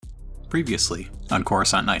previously on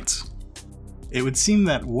Coruscant Nights. It would seem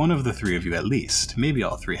that one of the three of you at least, maybe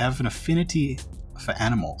all three, have an affinity for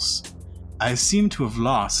animals. I seem to have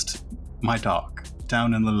lost my dog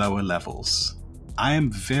down in the lower levels. I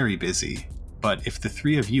am very busy, but if the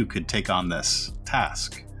three of you could take on this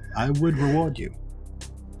task, I would reward you.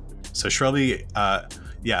 So Shrubby,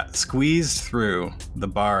 squeezed through the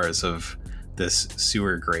bars of this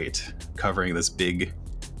sewer grate, covering this big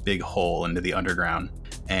hole into the underground.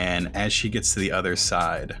 And as she gets to the other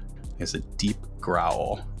side, there's a deep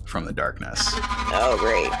growl from the darkness. Oh,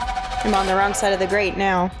 great. I'm on the wrong side of the grate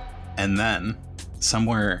now. And then,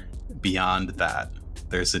 somewhere beyond that,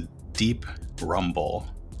 there's a deep rumble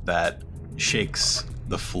that shakes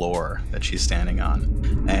the floor that she's standing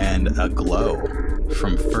on, and a glow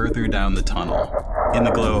from further down the tunnel. In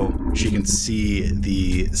the glow, she can see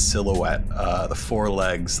the silhouette, the four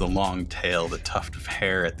legs, the long tail, the tuft of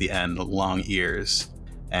hair at the end, the long ears,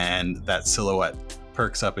 and that silhouette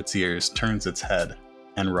perks up its ears, turns its head,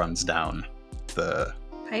 and runs down the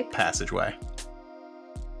passageway.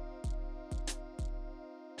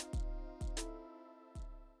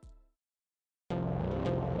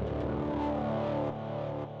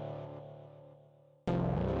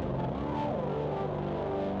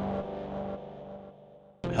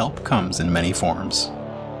 Help comes in many forms.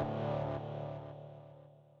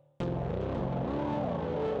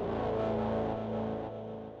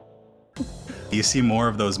 You see more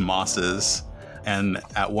of those mosses, and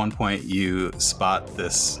at one point you spot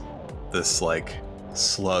this like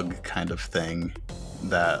slug kind of thing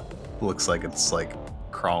that looks like it's like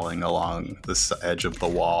crawling along this edge of the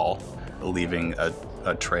wall, leaving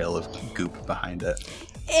a trail of goop behind it.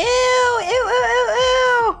 Ew, ew, ew, ew,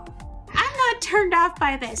 ew. I'm not turned off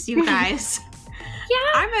by this, you guys.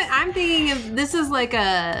 Yeah. I'm thinking of this is like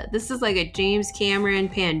a James Cameron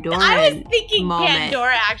Pandora. I was thinking moment.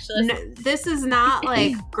 Pandora, actually. No, this is not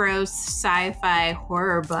like gross sci-fi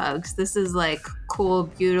horror bugs. This is like cool,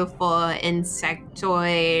 beautiful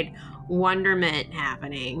insectoid wonderment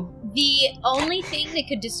happening. The only thing that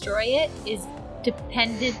could destroy it is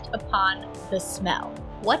dependent upon the smell.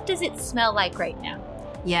 What does it smell like right now?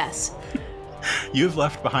 Yes. You've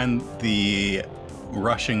left behind the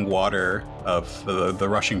rushing water of the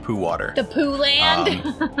rushing poo water. The poo land?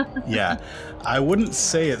 Yeah. I wouldn't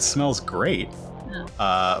say it smells great. No.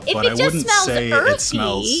 But I just wouldn't smells say earthy. it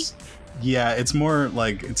smells. Yeah, it's more of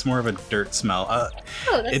a dirt smell.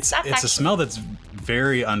 It's a smell that's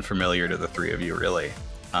very unfamiliar to the three of you, really.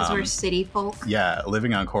 Because we're city folk. Yeah,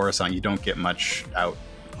 living on Coruscant, you don't get much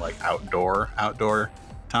outdoor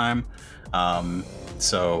time.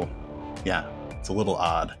 So, yeah, it's a little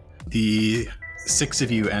odd. The six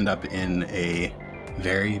of you end up in a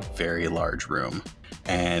very, very large room.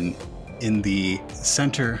 And in the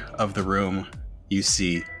center of the room, you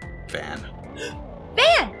see Van.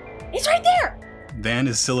 Van! It's right there! Van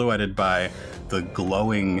is silhouetted by the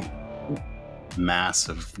glowing mass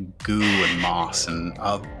of goo and moss and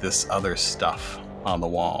this other stuff on the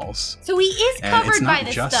walls. So he is And covered it's not by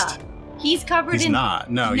this just- stuff. He's covered He's in...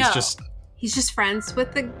 not. No, he's just... He's just friends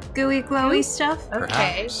with the gooey glowy stuff.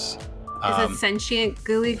 Okay. Perhaps. Is it sentient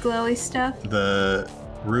gooey glowy stuff? The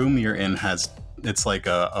room you're in it's like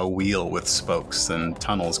a wheel with spokes and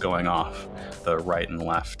tunnels going off the right and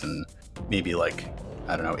left, and maybe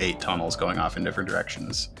 8 tunnels going off in different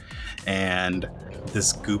directions. And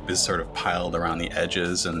this goop is sort of piled around the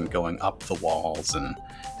edges and going up the walls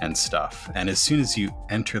and stuff. And as soon as you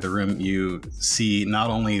enter the room, you see not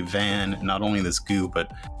only Van, not only this goo,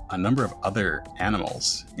 but a number of other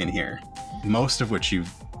animals in here, most of which you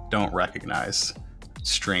don't recognize.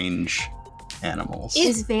 Strange animals.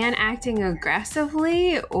 Is Van acting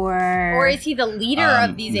aggressively, or is he the leader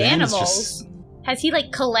of these Van is animals? just Has he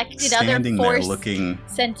collected other standing there force looking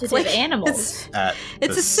sensitive animals? at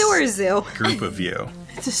It's a this sewer zoo. group of you.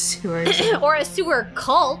 it's a sewer? Or a sewer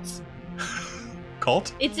cult?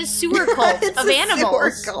 Cult? It's a sewer cult It's of a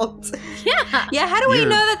animals. sewer cult. Yeah. Yeah, how do we You're-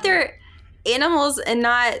 know that they're animals and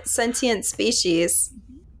not sentient species?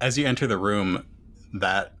 As you enter the room,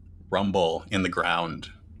 that rumble in the ground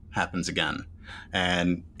happens again.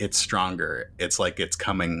 And it's stronger. It's like it's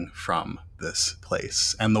coming from this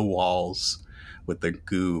place. And the walls with the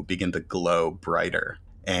goo begin to glow brighter.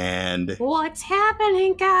 And What's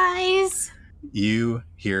happening, guys? you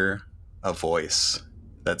hear a voice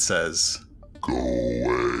that says, Go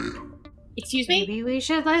away. Excuse me? Maybe we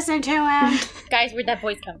should listen to him. Guys, where'd that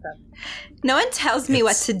voice come from? No one tells me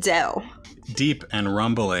what It's- to do. deep and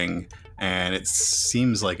rumbling, and it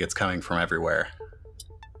seems like it's coming from everywhere.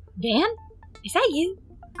 Van? Is that you?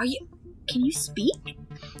 Can you speak?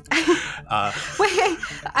 Uh, Wait,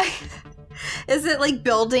 is it like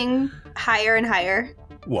building higher and higher?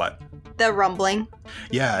 What? The rumbling.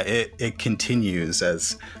 Yeah, it continues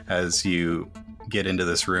as you get into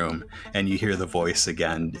this room and you hear the voice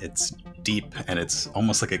again. It's deep and it's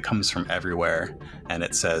almost like it comes from everywhere, and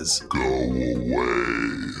it says, Go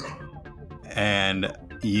away. and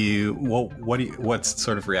what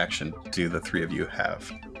sort of reaction do the three of you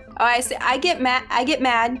have? Oh, I see. I get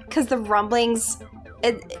mad because the rumblings.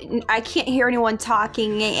 I can't hear anyone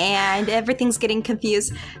talking and everything's getting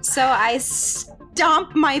confused. So I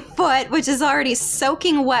stomp my foot, which is already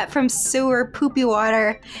soaking wet from sewer poopy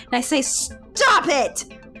water, and I say, "Stop it!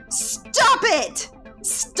 Stop it!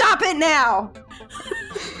 Stop it now!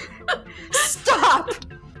 Stop!"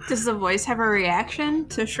 Does the voice have a reaction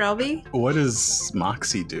to Shelby? What does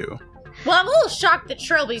Moxie do? Well, I'm a little shocked that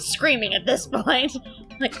Trilby's screaming at this point.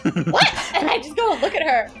 Like, what? And I just go and look at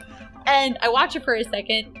her. And I watch her for a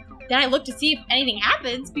second. Then I look to see if anything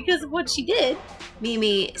happens because of what she did.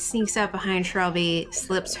 Mimi sneaks up behind Shelby,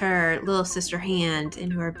 slips her little sister hand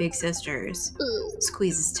into her big sister's,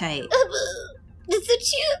 squeezes tight. It's so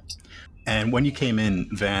cute. And when you came in,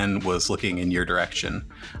 Van was looking in your direction,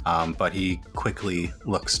 but he quickly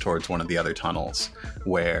looks towards one of the other tunnels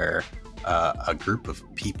where a group of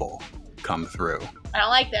people come through. I don't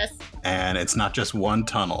like this. And it's not just one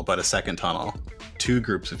tunnel, but a second tunnel. Two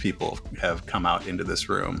groups of people have come out into this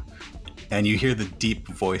room. And you hear the deep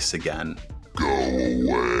voice again. Go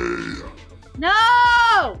away.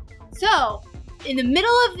 No! So, in the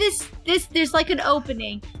middle of this there's like an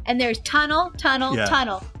opening, and there's tunnel.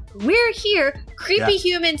 Yeah. We're here, creepy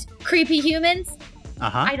humans.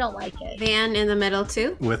 Uh-huh. I don't like it. Van in the middle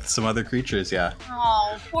too? With some other creatures, yeah.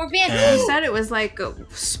 Oh, poor Van. And- You said it was like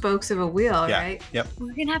spokes of a wheel, Yeah. right? Yep.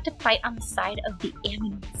 We're gonna have to fight on the side of the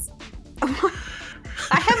animals.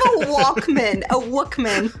 I have a Walkman.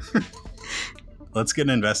 Let's get an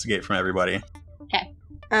investigate from everybody.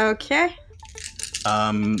 Okay.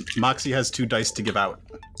 Moxie has 2 dice to give out.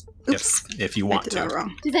 Oops. If you I want did to. that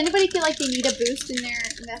wrong. Does anybody feel like they need a boost in their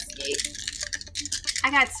investigate?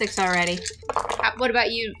 I got 6 already. What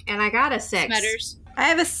about you, And I got a 6. Smetters?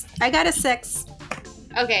 I got a 6.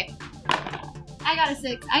 Okay. I got a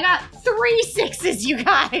 6. I got 3 6s, you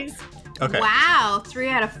guys. Okay. Wow, 3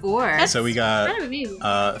 out of 4. So we Kind got of amazing.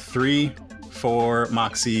 3 for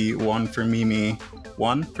Moxie, 1 for Mimi,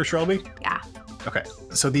 1 for Shelby? Yeah. Okay.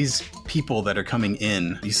 So these people that are coming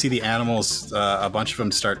in, you see the animals, a bunch of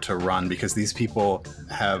them start to run because these people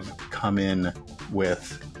have come in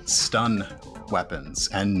with stun weapons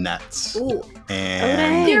and nets. Ooh.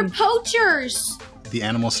 And They're poachers. the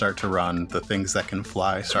animals start to run. The things that can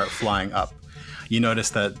fly start flying up. You notice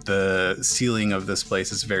that the ceiling of this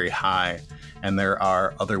place is very high, and there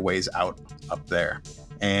are other ways out up there.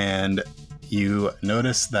 And you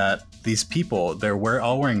notice that these people, they're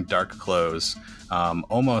all wearing dark clothes,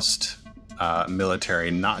 almost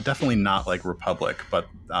military, definitely not like Republic, but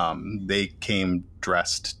they came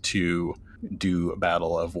dressed to do a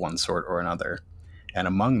battle of one sort or another. And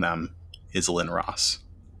among them is Lynn Ross.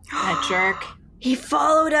 That jerk. He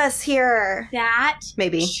followed us here. That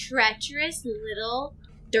Maybe. treacherous little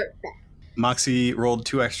dirtbag. Moxie rolled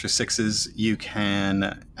 2 extra 6s. You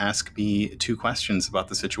can ask me 2 questions about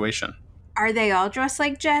the situation. Are they all dressed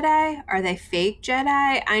like Jedi? Are they fake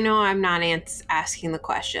Jedi? I know I'm not asking the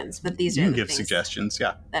questions, but these You are can the give things suggestions,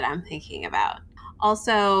 yeah. that I'm thinking about.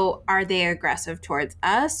 Also, are they aggressive towards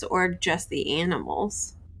us or just the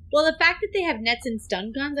animals? Well, the fact that they have nets and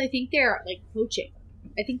stun guns, I think they're like poaching.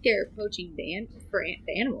 I think they're poaching the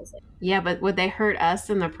animals. Yeah, but would they hurt us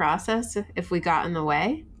in the process if we got in the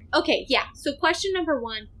way? Okay, yeah. So question number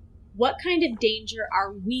 1, what kind of danger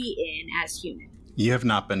are we in as humans? You have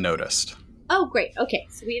not been noticed. Oh, great. Okay,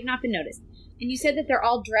 so we have not been noticed. And you said that they're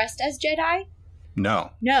all dressed as Jedi? No,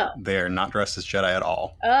 No. they are not dressed as Jedi at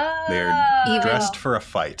all. Oh. They're Even- dressed for a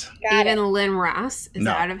fight. Got Even it. Lynn Ross is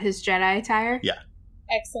No. out of his Jedi attire? Yeah.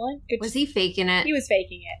 Excellent. Good. Was he faking it? He was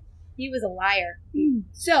faking it. He was a liar.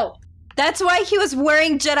 So, That's why he was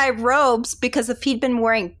wearing Jedi robes, because if he'd been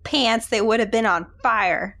wearing pants, they would have been on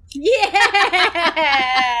fire. yeah.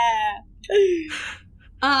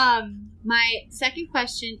 My second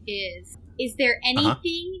question is there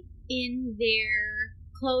anything in their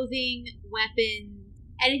clothing, weapons,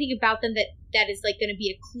 anything about them that is like going to be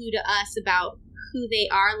a clue to us about who they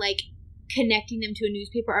are, like connecting them to a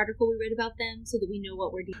newspaper article we read about them so that we know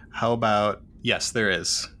what we're doing? How about, yes, there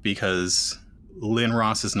is, because Lynn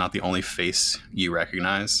Ross is not the only face you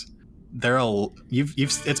recognize.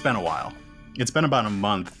 It's been a while. It's been about a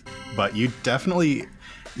month, but you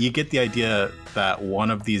get the idea that one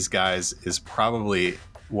of these guys is probably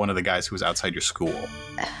one of the guys who was outside your school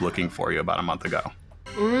looking for you about a month ago.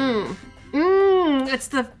 It's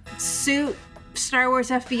the suit Star Wars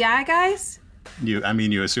FBI guys? You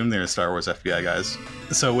assume they're Star Wars FBI guys.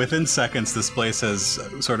 So within seconds, this place has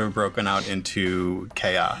sort of broken out into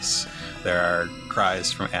chaos. There are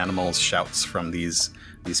cries from animals, shouts from these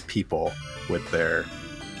people with their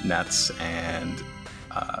nets and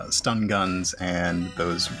stun guns and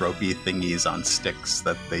those ropey thingies on sticks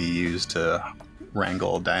that they use to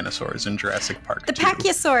wrangle dinosaurs in Jurassic Park. The 2.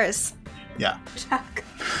 Pachyosaurs. Yeah. Chuck.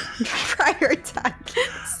 Prior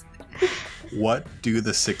attacks. What do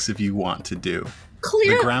the 6 of you want to do?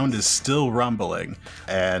 Clearly. The ground is still rumbling,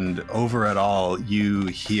 and over it all, you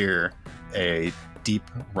hear a deep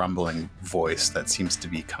rumbling voice that seems to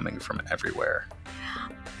be coming from everywhere.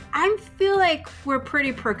 I feel like we're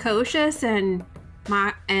pretty precocious, and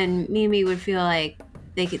Mimi would feel like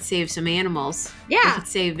they could save some animals. They Yeah. could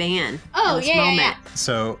save Van. Oh, in this yeah, yeah, moment.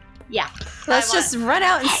 So Yeah. Let's just run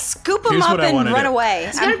out and scoop them Here's up what I and wanna run do. away.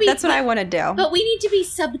 It's gotta be- That's what I want to do. But we need to be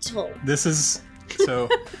subtle. this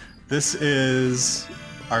is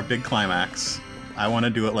our big climax. I want to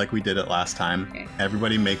do it like we did it last time. Okay.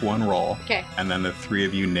 Everybody make one roll, Okay. and then the 3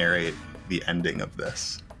 of you narrate the ending of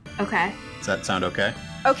this. Okay. Does that sound okay?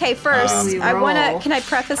 Okay, first, We I want roll. to. Can I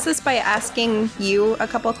preface this by asking you a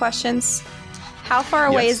couple questions? How far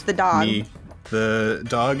away Yes. is the dog? Me. The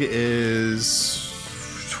dog is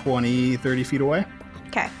 20, 30 feet away.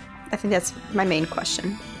 Okay, I think that's my main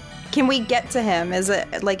question. Can we get to him? Is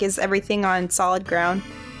everything on solid ground,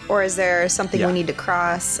 or is there something Yeah. we need to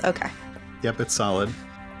cross? Okay. Yep, it's solid.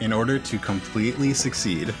 In order to completely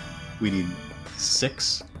succeed, we need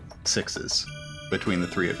 6 sixes between the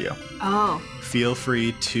 3 of you. Oh. Feel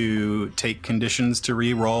free to take conditions to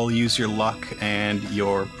re-roll, use your luck and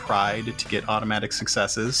your pride to get automatic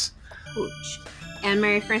successes. Ouch. And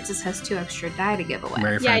Mary Frances has 2 extra die to give away.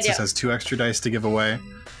 Mary Yeah, I Frances do. has 2 extra dice to give away.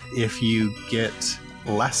 If you get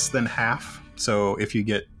less than half, so if you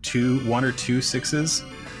get 1 or 2 sixes,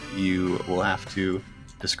 you will have to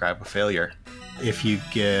describe a failure. If you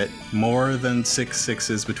get more than 6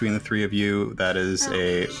 sixes between the 3 of you, that is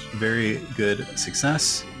a very good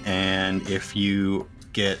success. And if you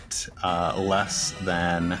get less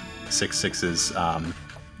than 6 sixes,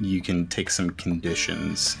 you can take some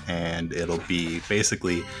conditions, and it'll be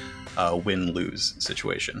basically a win-lose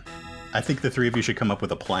situation. I think the 3 of you should come up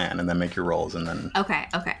with a plan and then make your rolls, and then. Okay.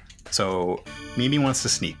 So Mimi wants to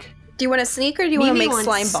sneak. Do you want to sneak or do you want to Mimi make wants-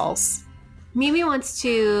 slime balls? Mimi wants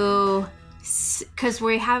to, because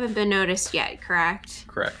we haven't been noticed yet, correct?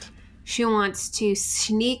 Correct. She wants to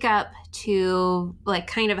sneak up to, like,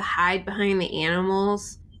 kind of hide behind the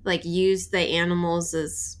animals, like use the animals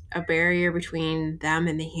as a barrier between them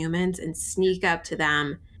and the humans, and sneak up to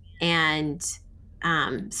them and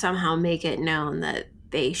somehow make it known that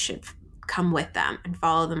they should come with them and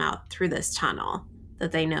follow them out through this tunnel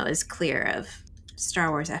that they know is clear of Star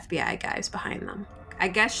Wars FBI guys behind them. I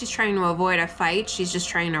guess she's trying to avoid a fight. She's just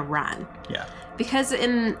trying to run. Yeah. Because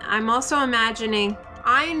I'm also imagining,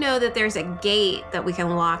 I know that there's a gate that we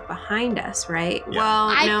can lock behind us, right? Yeah. Well,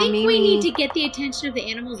 I no, think Mimi, we need to get the attention of the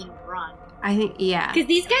animals and run. I think, yeah. Because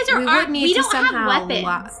these guys We would need we to don't have somehow weapons.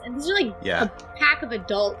 lock- And these are like Yeah. a pack of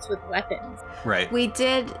adults with weapons. Right. We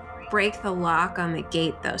did break the lock on the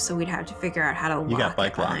gate, though, so we'd have to figure out how to lock You got it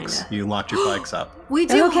bike behind locks. us. You locked your bikes up. We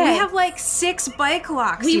do. Okay. We have like 6 bike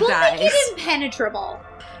locks, We you will guys. make it impenetrable.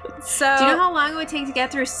 So Do you know how long it would take to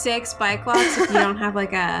get through 6 bike locks if you don't have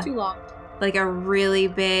like Too long. a really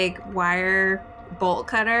big wire bolt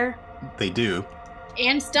cutter? They do.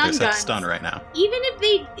 And stun They said guns. stun right now. Even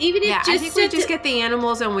if Yeah, just I think we just get the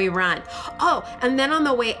animals and we run. Oh, and then on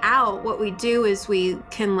the way out, what we do is we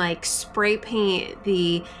can like spray paint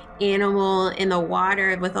the animal in the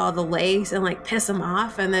water with all the legs and like piss him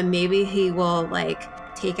off, and then maybe he will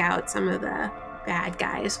like take out some of the bad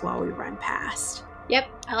guys while we run past. Yep,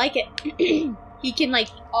 I like it. He can like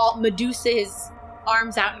all Medusa his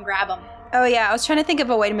arms out and grab them. Oh yeah, I was trying to think of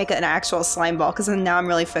a way to make it an actual slime ball because now I'm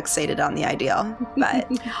really fixated on the idea. But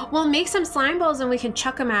We'll make some slime balls and we can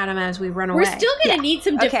chuck them at him as we run away. We're still gonna need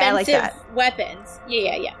some Okay, I defensive like that. weapons.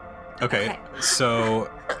 Yeah. Okay. So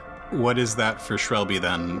what is that for Shrelby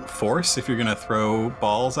then? Force if you're going to throw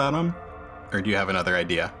balls at them? Or do you have another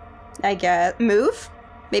idea? I get move,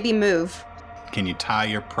 maybe move. Can you tie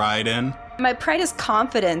your pride in? My pride is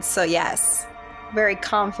confidence, so yes, very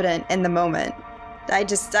confident in the moment.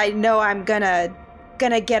 I know I'm gonna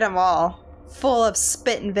get them all, full of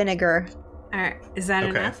spit and vinegar. All right, is that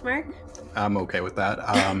Okay. enough, Mark? I'm okay with that.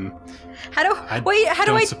 How do I how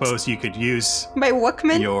do don't I suppose you could use my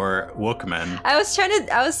Wookman? your Wookman. I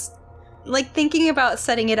was like thinking about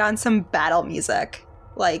setting it on some battle music,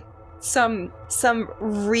 like some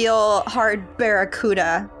real hard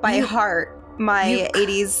Barracuda by You- heart. my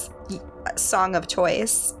 80s song of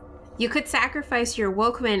choice. You could sacrifice your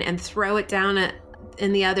Walkman and throw it down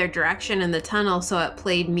in the other direction in the tunnel so it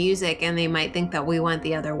played music and they might think that we went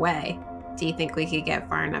the other way. Do you think we could get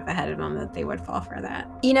far enough ahead of them that they would fall for that?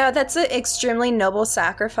 You know, that's an extremely noble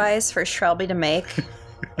sacrifice for Shelby to make.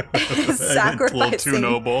 A little too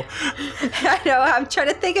noble. I know. I'm trying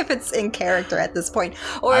to think if it's in character at this point,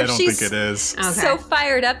 or I if don't she's think it is. so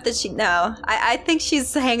fired up that she. No, I think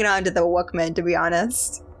she's hanging on to the Walkman. To be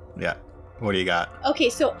honest. Yeah. What do you got? Okay,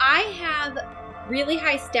 so I have really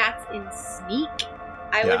high stats in sneak.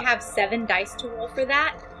 I would have 7 dice to roll for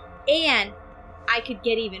that, and I could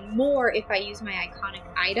get even more if I use my iconic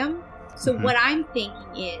item. So what I'm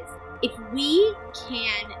thinking is, if we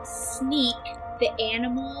can sneak the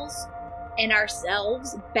animals and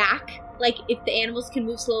ourselves back, like if the animals can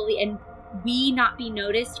move slowly and we not be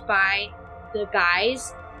noticed by the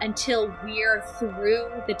guys until we're through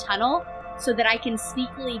the tunnel, so that I can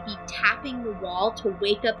sneakily be tapping the wall to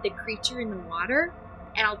wake up the creature in the water,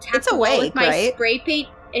 and I'll tap the wall with my spray paint.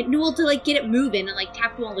 To like get it moving and like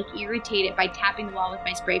tap the wall, like irritate it by tapping the wall with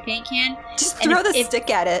my spray paint can. Just throw the stick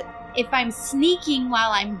at it. If I'm sneaking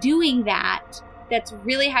while I'm doing that, that's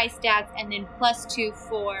really high stats, and then +2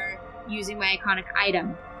 for using my iconic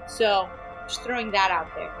item. So just throwing that out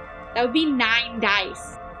there. That would be 9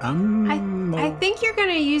 dice. I think you're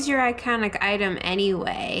gonna use your iconic item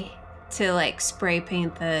anyway to like spray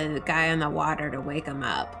paint the guy in the water to wake him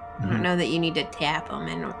up. I don't know that you need to tap him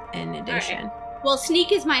in addition. Right. Well,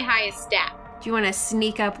 sneak is my highest stat. Do you want to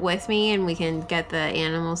sneak up with me and we can get the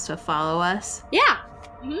animals to follow us? Yeah.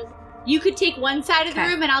 You could take one side of the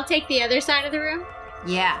room and I'll take the other side of the room.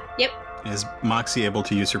 Yeah. Yep. Is Moxie able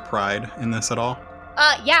to use her pride in this at all?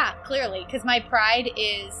 Yeah, clearly, because my pride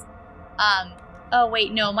is, oh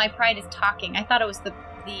wait, no, my pride is talking. I thought it was the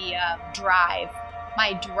drive.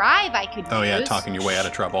 My drive I could use. Oh yeah, talking your way out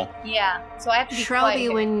of trouble. Yeah, so I have to be Shelby,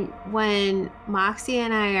 quiet. when Moxie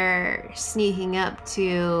and I are sneaking up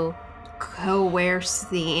to coerce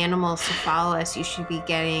the animals to follow us, you should be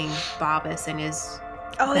getting Bobbus and his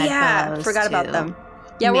bedfellows forgot about to them.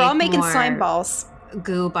 Yeah, we're all making more slime balls.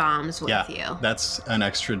 Goo bombs with you. That's an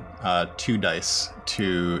extra 2 dice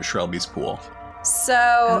to Shelby's pool.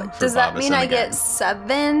 So does that Bobbus mean and I the gang. get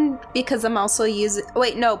 7 because I'm also using?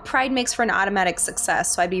 Wait, no. Pride makes for an automatic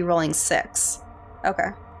success, so I'd be rolling 6. Okay.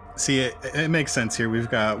 See, it makes sense here. We've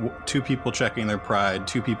got 2 people checking their pride,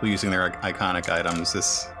 2 people using their iconic items.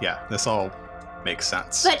 This all makes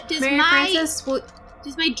sense. But does Mary Frances,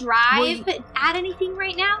 does my drive add anything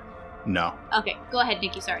right now? No. Okay, go ahead,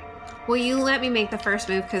 Nikki. Sorry. will you let me make the first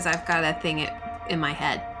move because I've got a thing in my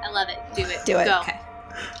head? I love it. Do it. Do it. Go. Okay.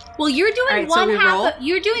 Well, you're doing All right, so we roll?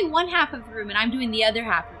 you're doing one half of the room, and I'm doing the other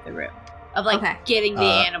half of the room. Of like getting the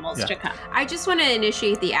animals to come. I just want to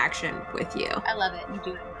initiate the action with you. I love it. You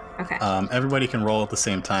do it. Okay. Everybody can roll at the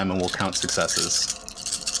same time, and we'll count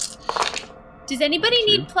successes. Does anybody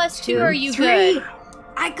need +2, or are you 3. good?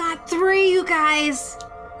 I got 3, you guys.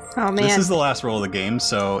 Oh man. This is the last roll of the game,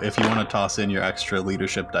 so if you want to toss in your extra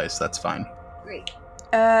leadership dice, that's fine. Great.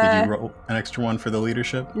 Did you roll an extra one for the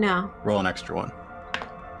leadership? No. Roll an extra one.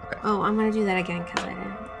 Oh, I'm gonna do that again because I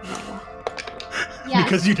didn't roll. Yeah.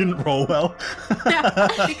 Because you didn't roll well.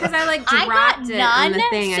 Because I like I got dropped it none, on the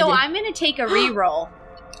thing. so I'm gonna take a reroll.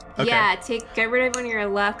 Okay. Yeah, get rid of one of your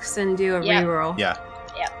lucks and do a reroll. Yeah.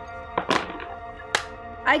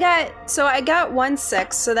 I got 1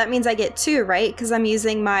 6, so that means I get 2, right? Because I'm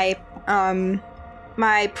using my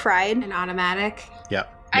my pride. An automatic.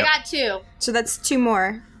 Yep. I got 2. So that's 2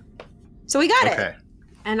 more. So we got it. Okay.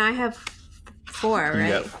 And I have 4, right?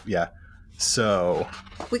 Yep. Yeah. So.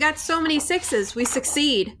 We got so many 6s. We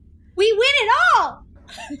succeed. We win it all.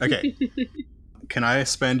 Okay. Can I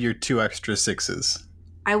spend your 2 extra 6s?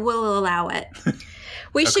 I will allow it.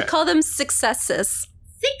 We should Okay. call them successes.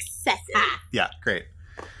 Successes. Yeah. Great.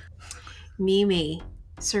 Mimi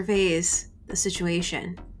surveys the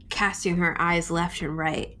situation, casting her eyes left and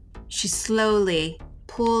right. She slowly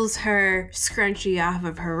pulls her scrunchie off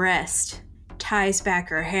of her wrist, ties back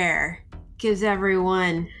her hair, gives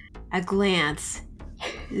everyone a glance,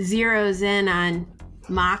 zeroes in on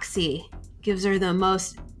Moxie, gives her the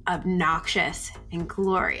most obnoxious and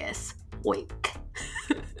glorious wink,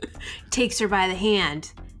 takes her by the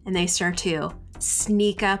hand, and they start to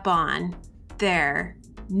sneak up on their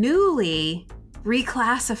newly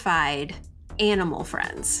reclassified animal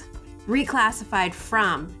friends. Reclassified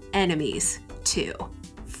from enemies to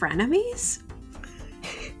frenemies?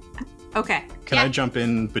 Okay. Can I jump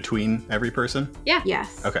in between every person?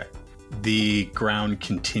 Yes. Okay. The ground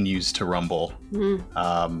continues to rumble.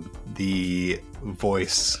 Mhm. The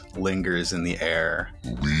voice lingers in the air.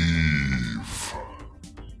 Leave.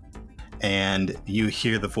 and you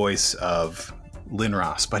hear the voice of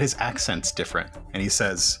Linros, but his accent's different. And he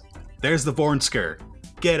says, "There's the Vornsker.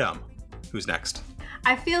 Get him." Who's next?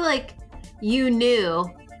 I feel like you knew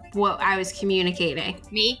what I was communicating.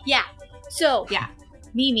 Me? Yeah. So, Yeah.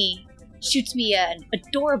 Mimi shoots me an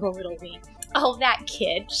adorable little wink. Oh, that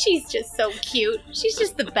kid. She's just so cute. She's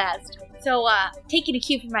just the best. So, taking a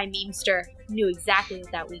cue from my memester, knew exactly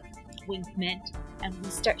what that wink meant. And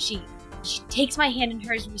she takes my hand in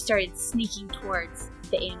hers and we started sneaking towards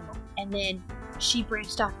the animal. And then she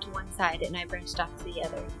branched off to one side and I branched off to the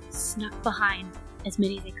other. Snuck behind as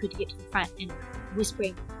many as I could to get to the front and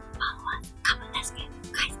whispering, "Follow us. Come with us,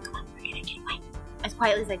 guys. Come on. We're gonna get away." As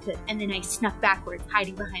quietly as I could. And then I snuck backwards,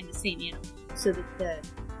 hiding behind the same animal so that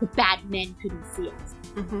the bad men couldn't see us.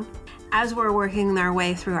 Mm-hmm. As we're working our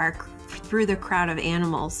way through the crowd of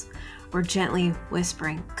animals, we're gently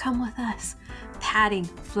whispering, "Come with us," patting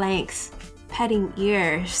flanks, petting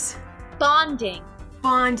ears, Bonding.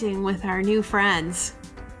 bonding with our new friends.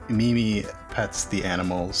 Mimi pets the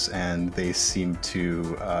animals, and they seem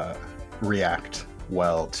to react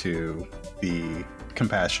well to the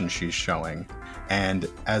compassion she's showing. And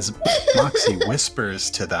as Moxie whispers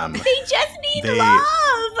to them, They just need They- love!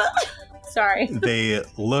 Sorry. they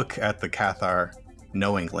look at the Cathar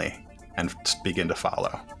knowingly and begin to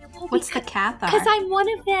follow. What's the Cathar? Because I'm one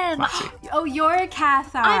of them. Moxie. Oh, you're a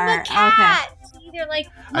Cathar. I'm a cat. They're like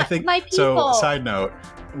I think my people. so. Side note,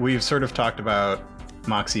 we've sort of talked about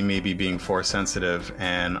Moxie maybe being force sensitive,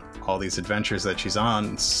 and all these adventures that she's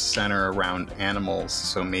on center around animals.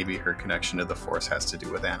 So maybe her connection to the force has to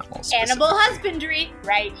do with animals. Animal specifically. husbandry,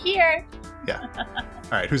 right here. Yeah. All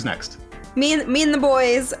right. Who's next? Me and the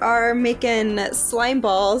boys are making slime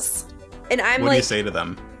balls, and I'm What do you like, say to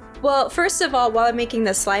them? well, first of all, while I'm making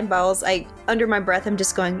the slime balls, under my breath, I'm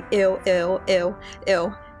just going, ew, ew, ew,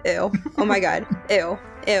 ew, ew. Oh my god, ew,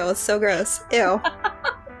 ew, it's so gross, ew.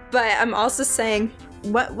 But I'm also saying,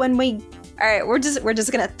 all right, we're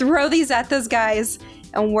just gonna throw these at those guys,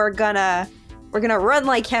 and we're gonna run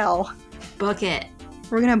like hell. Book it.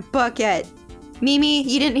 We're gonna book it. Mimi,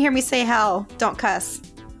 you didn't hear me say hell. Don't cuss.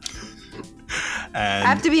 And I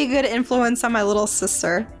have to be a good influence on my little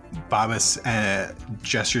sister. Babas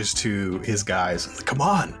gestures to his guys. Come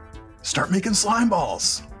on, start making slime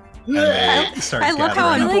balls. And they start I love how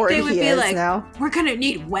gathering on up- like board they would he be is like- now. We're gonna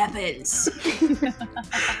need weapons.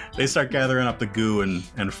 They start gathering up the goo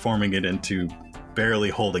and forming it into barely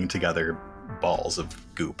holding together balls of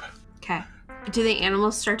goop. Okay. Do the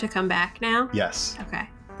animals start to come back now? Yes, Okay.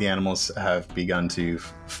 the animals have begun to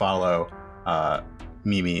follow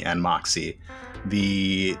Mimi and Moxie.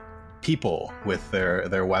 The people with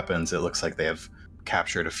their weapons, it looks like they have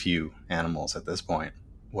captured a few animals at this point.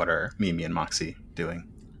 What are Mimi and Moxie doing?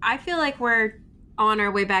 I feel like we're on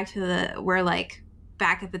our way back to we're like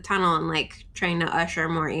back at the tunnel and like trying to usher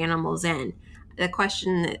more animals in. The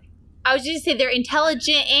question that I was just gonna say they're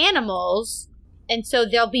intelligent animals, and so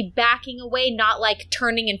they'll be backing away, not like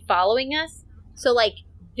turning and following us. So like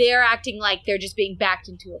they're acting like they're just being backed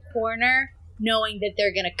into a corner, knowing that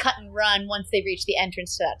they're gonna cut and run once they reach the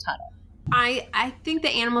entrance to that tunnel. I think the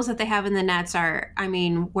animals that they have in the nets are, I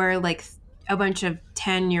mean, we're like a bunch of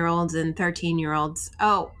 10-year-olds and 13-year-olds.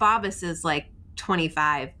 Oh, Babas is like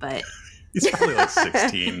 25, but He's probably like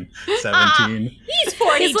 16, 17. He's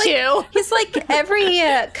 42. He's like every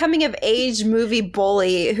coming of age movie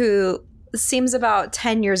bully who seems about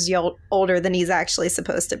 10 years older than he's actually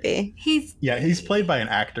supposed to be. he's Yeah, he's played by an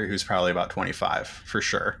actor who's probably about 25, for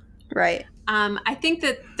sure. Right. I think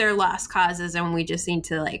that they're lost causes and we just need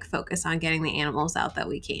to like focus on getting the animals out that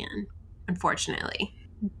we can, unfortunately.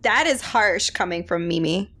 That is harsh coming from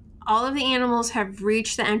Mimi. All of the animals have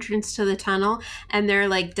reached the entrance to the tunnel and they're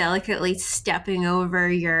like delicately stepping over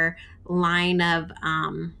your line of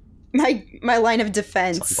My line of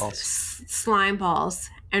defense. Slime balls. slime balls.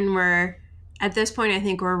 And we're at this point, I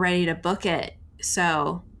think we're ready to book it.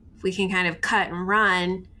 So we can kind of cut and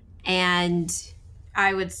run. And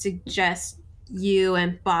I would suggest you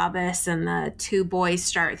and Babas and the two boys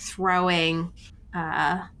start throwing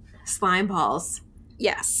slime balls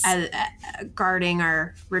Yes. guarding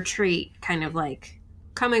our retreat, kind of like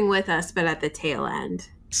coming with us, but at the tail end.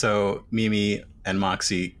 So Mimi and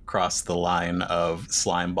Moxie cross the line of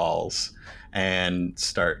slime balls and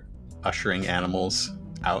start ushering animals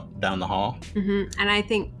out down the hall. And I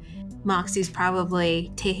think Moxie's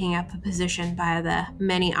probably taking up a position by the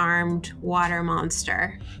many-armed water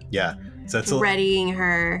monster, Yeah. So that's readying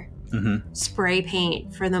her Mhm. spray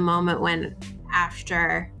paint for the moment when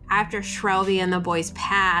after Shrelby and the boys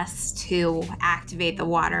pass to activate the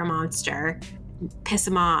water monster. piss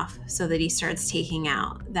him off so that he starts taking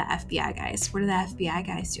out the FBI guys. What are the FBI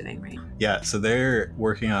guys doing right now? Yeah, so they're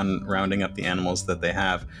working on rounding up the animals that they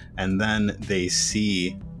have, and then they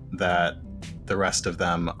see that the rest of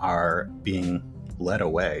them are being led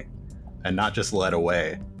away. And not just led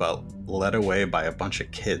away, but led away by a bunch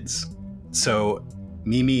of kids. So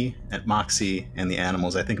Mimi and Moxie and the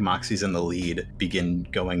animals, I think Moxie's in the lead, begin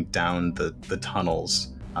going down the tunnels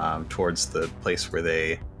towards the place where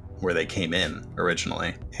they came in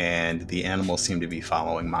originally, and the animals seem to be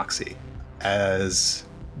following Moxie. As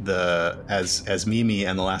Mimi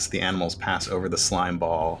and the last of the animals pass over the slime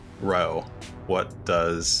ball row, what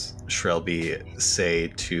does Shrelby say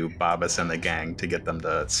to Babas and the gang to get them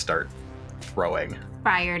to start throwing?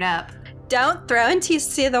 Fired up. Don't throw until you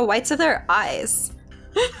see the whites of their eyes.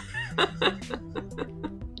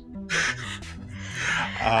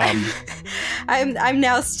 I'm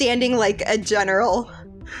now standing like a general.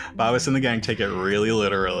 Babas and the gang take it really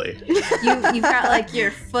literally. You've got like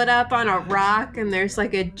your foot up on a rock and there's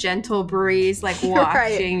like a gentle breeze like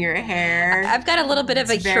washing your hair. I've got a little bit of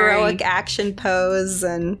a heroic action pose,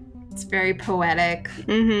 and it's very poetic.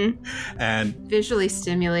 And visually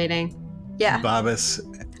stimulating. Yeah. Babas,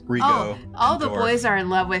 Rigo, all the Dorf. boys are in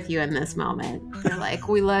love with you in this moment. They're like,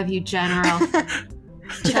 we love you, General. Tell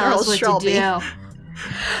General us what Shrelby. to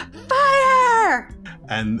do. Fire!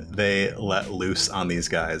 And they let loose on these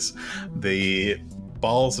guys. The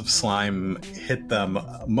balls of slime hit them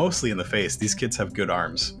mostly in the face. These kids have good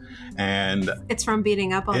arms. And It's from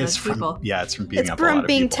beating up all those people. It's from beating It's up a lot from of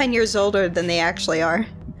being people. 10 years older than they actually are.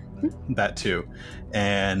 That too.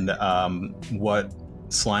 And what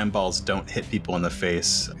slime balls don't hit people in the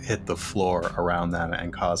face hit the floor around them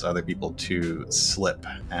and cause other people to slip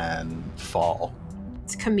and fall.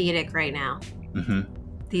 It's comedic right now. Mm-hmm.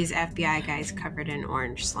 These FBI guys covered in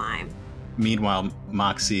orange slime. Meanwhile,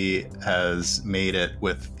 Moxie has made it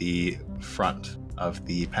with the front of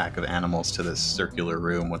the pack of animals to this circular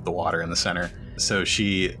room with the water in the center. So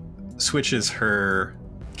she switches her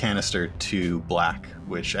canister to black,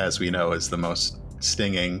 which, as we know, is the most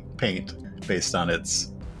stinging paint based on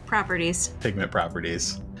its Properties. pigment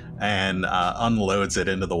properties, and unloads it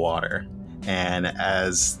into the water. And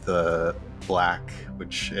as the black,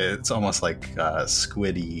 which it's almost like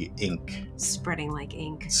squiddy ink, Spreading like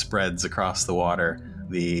ink. spreads across the water,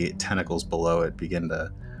 the tentacles below it begin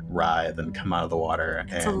to writhe and come out of the water.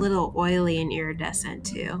 It's a little oily and iridescent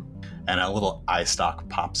too. And a little eye stalk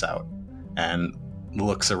pops out and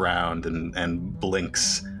looks around and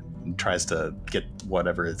blinks and tries to get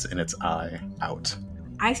whatever is in its eye out.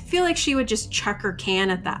 I feel like she would just chuck her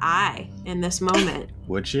can at the eye in this moment.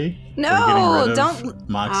 Would she? No, For getting rid of don't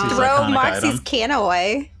Moxie's Throw iconic Moxie's item? can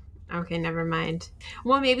away. Okay, never mind.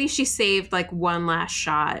 Well, maybe she saved like one last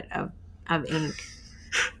shot of ink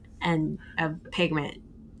and of pigment.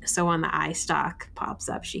 So when the eye stalk pops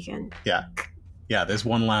up, she can... Yeah, there's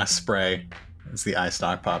one last spray as the eye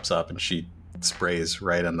stalk pops up and she sprays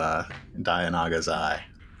right in the Dianaga's eye.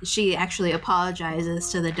 She actually apologizes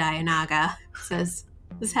to the Dianaga. Says,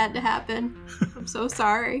 this had to happen. I'm so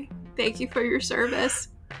sorry. Thank you for your service.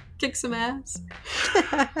 Kick some ass.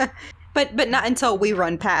 but not until we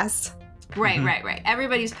run past. Right. Mhm. Right.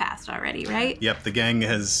 Everybody's passed already, right? Yep, the gang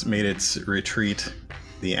has made its retreat.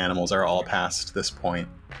 The animals are all past this point.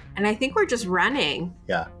 And I think we're just running.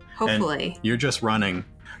 Yeah. Hopefully. You're just running.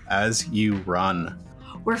 As you run,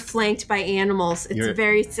 We're flanked by animals. It's You're-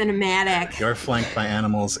 very cinematic. you're flanked by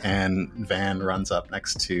animals, and Van runs up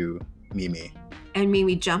next to Mimi. And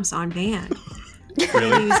Mimi jumps on Van. Really?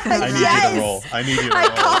 Mimi's gonna I need you Yes! to roll. I need you to I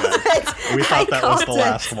roll called again. it. We thought that was the called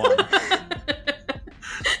last one.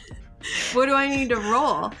 What do I need to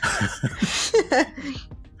roll?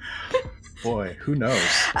 Boy, who knows?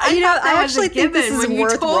 You know, thought I that was a actually think this given. is when you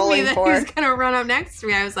worth told me rolling that for. he was gonna run up next to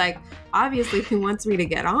me. I was like, obviously he wants me to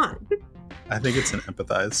get on. I think it's an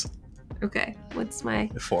empathize. Okay, what's my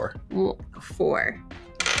 4. 4?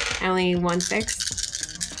 I only need 1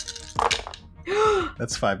 6.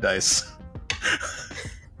 That's 5 dice.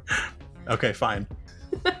 Okay, fine.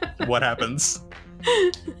 What happens?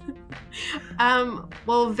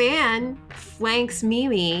 Well, Van flanks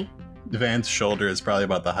Mimi. Van's shoulder is probably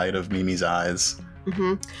about the height of Mimi's eyes.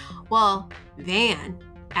 Well, Van,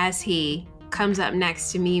 as he comes up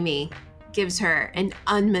next to Mimi, gives her an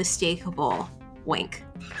unmistakable wink.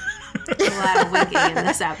 A lot of winking in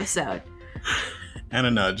this episode. And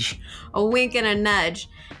a nudge. A wink and a nudge.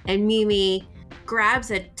 And Mimi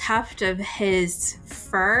grabs a tuft of his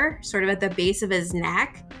fur, sort of at the base of his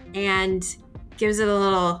neck, and gives it a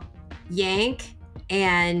little yank.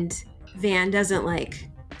 And Van doesn't like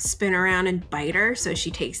spin around and bite her, so she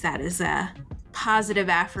takes that as a positive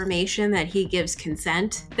affirmation that he gives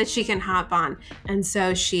consent that she can hop on. And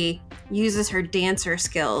so she uses her dancer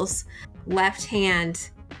skills, left hand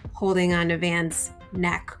holding onto Van's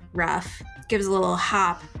neck rough, gives a little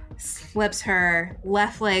hop, slips her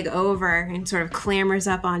left leg over and sort of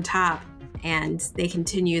clambers up on top, and they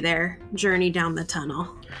continue their journey down the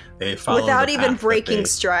tunnel. They follow without the even path breaking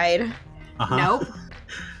stride. Nope.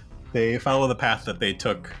 They follow the path that they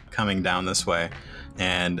took coming down this way,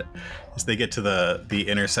 and as they get to the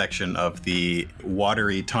intersection of the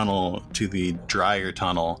watery tunnel to the drier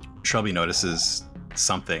tunnel, Shelby notices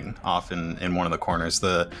something off in one of the corners.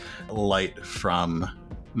 The light from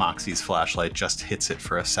Moxie's flashlight just hits it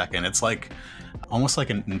for a second. It's like almost like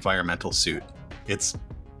an environmental suit. It's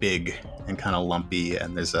big and kind of lumpy,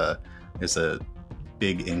 and there's a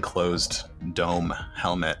big enclosed dome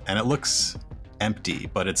helmet, and it looks empty,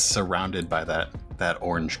 but it's surrounded by that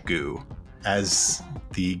orange goo. As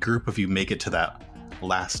the group of you make it to that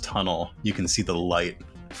last tunnel, you can see the light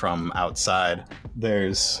from outside.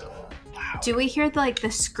 Do we hear like the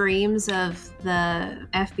screams of the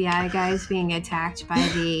FBI guys being attacked by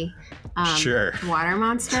the Sure. water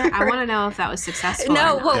monster? I want to know if that was successful.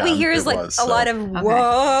 No, or not. what we hear is it like was, a lot of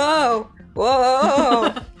Okay.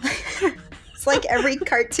 whoa. It's like every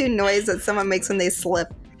cartoon noise that someone makes when they slip.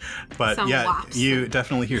 But Some yeah, wops. you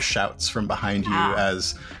definitely hear shouts from behind you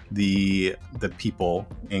as the people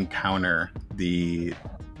encounter the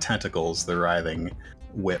tentacles, the writhing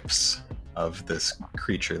whips of this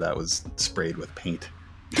creature that was sprayed with paint.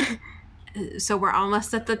 So we're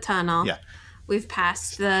almost at the tunnel. Yeah. We've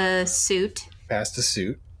passed the suit. Past the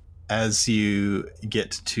suit. As you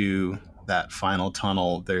get to that final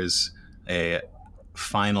tunnel, there's a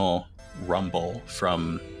final rumble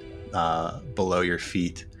from below your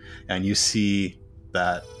feet, and you see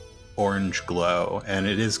that orange glow, and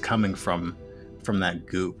it is coming from that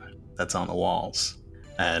goop that's on the walls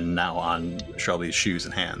and now on Shelby's shoes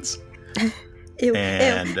and hands. Ew,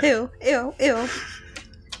 And- ew, ew, ew, ew.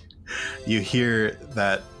 You hear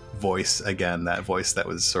that voice again, that voice that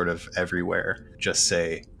was sort of everywhere, just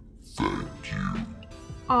say, Thank you.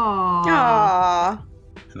 Aww. Aww.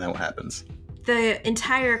 and then what happens? The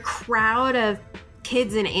entire crowd of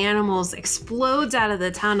kids and animals explodes out of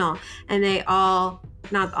the tunnel, and they all,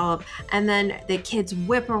 not all of, and then the kids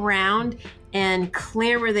whip around and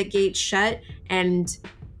clamber the gate shut and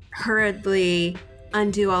hurriedly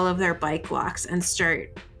undo all of their bike locks and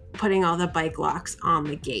start putting all the bike locks on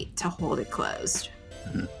the gate to hold it closed.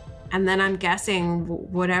 Mhm. And then I'm guessing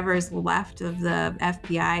whatever's left of the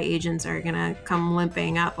FBI agents are gonna come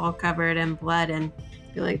limping up all covered in blood and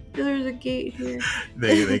be like, there's a gate here.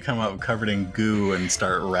 They come up covered in goo and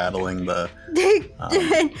start rattling the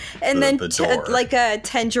and then the door.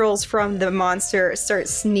 tendrils from the monster start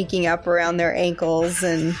sneaking up around their ankles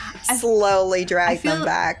and slowly drag feel- them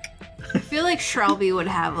back. I feel like Shelby would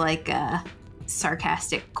have like a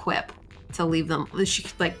sarcastic quip to leave them. She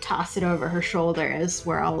could like toss it over her shoulder as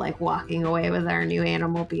we're all like walking away with our new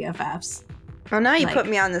animal BFFs. Oh, now you Like, put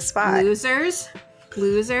me on the spot. Losers.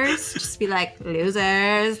 Just be like,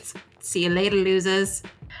 losers. See you later, losers.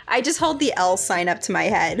 I just hold the L sign up to my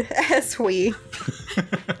head as we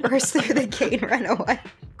burst through the gate and run away.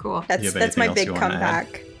 Cool. You have That's my anything else big you wanna add?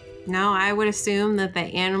 comeback. No, I would assume that the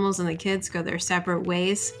animals and the kids go their separate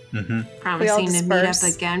ways, Mm-hmm. promising to meet up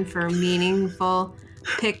disperse. again for meaningful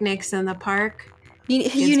picnics in the park. You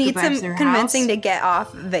Kids need go back some to their convincing house. to get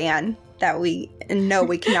off Van that we know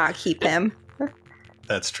we cannot keep him.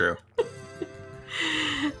 That's true.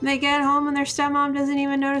 They get home and their stepmom doesn't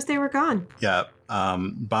even notice they were gone. Yeah.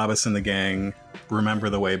 Babas and the gang remember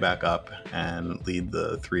the way back up and lead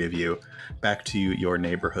the three of you back to your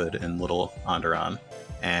neighborhood in Little Onderon.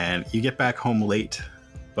 And you get back home late,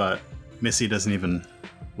 but Missy doesn't even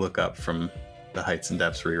look up from the Heights and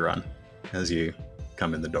Depths rerun as you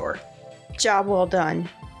come in the door. Job well done.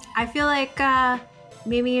 I feel like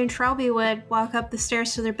Mimi and Shelby would walk up the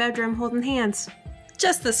stairs to their bedroom holding hands.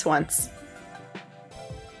 Just this once.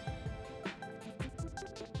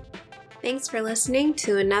 Thanks for listening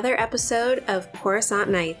to another episode of Coruscant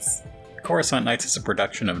Nights. Coruscant Nights is a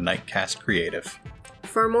production of Nightcast Creative.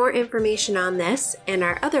 For more information on this and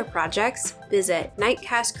our other projects, visit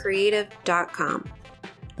nightcastcreative.com.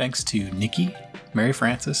 Thanks to Nikki, Mary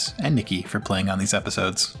Frances, and Nikki for playing on these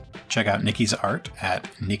episodes. Check out Nikki's art at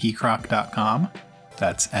nikkicroc.com.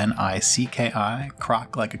 That's Nicki,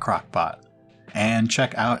 croc like a crock pot. And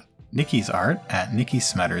check out Nikki's art at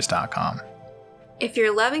nikkismetters.com. If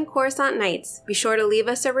you're loving Coruscant Nights, be sure to leave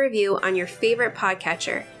us a review on your favorite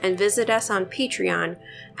podcatcher and visit us on Patreon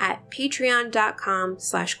at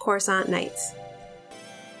patreon.com/CoruscantNights.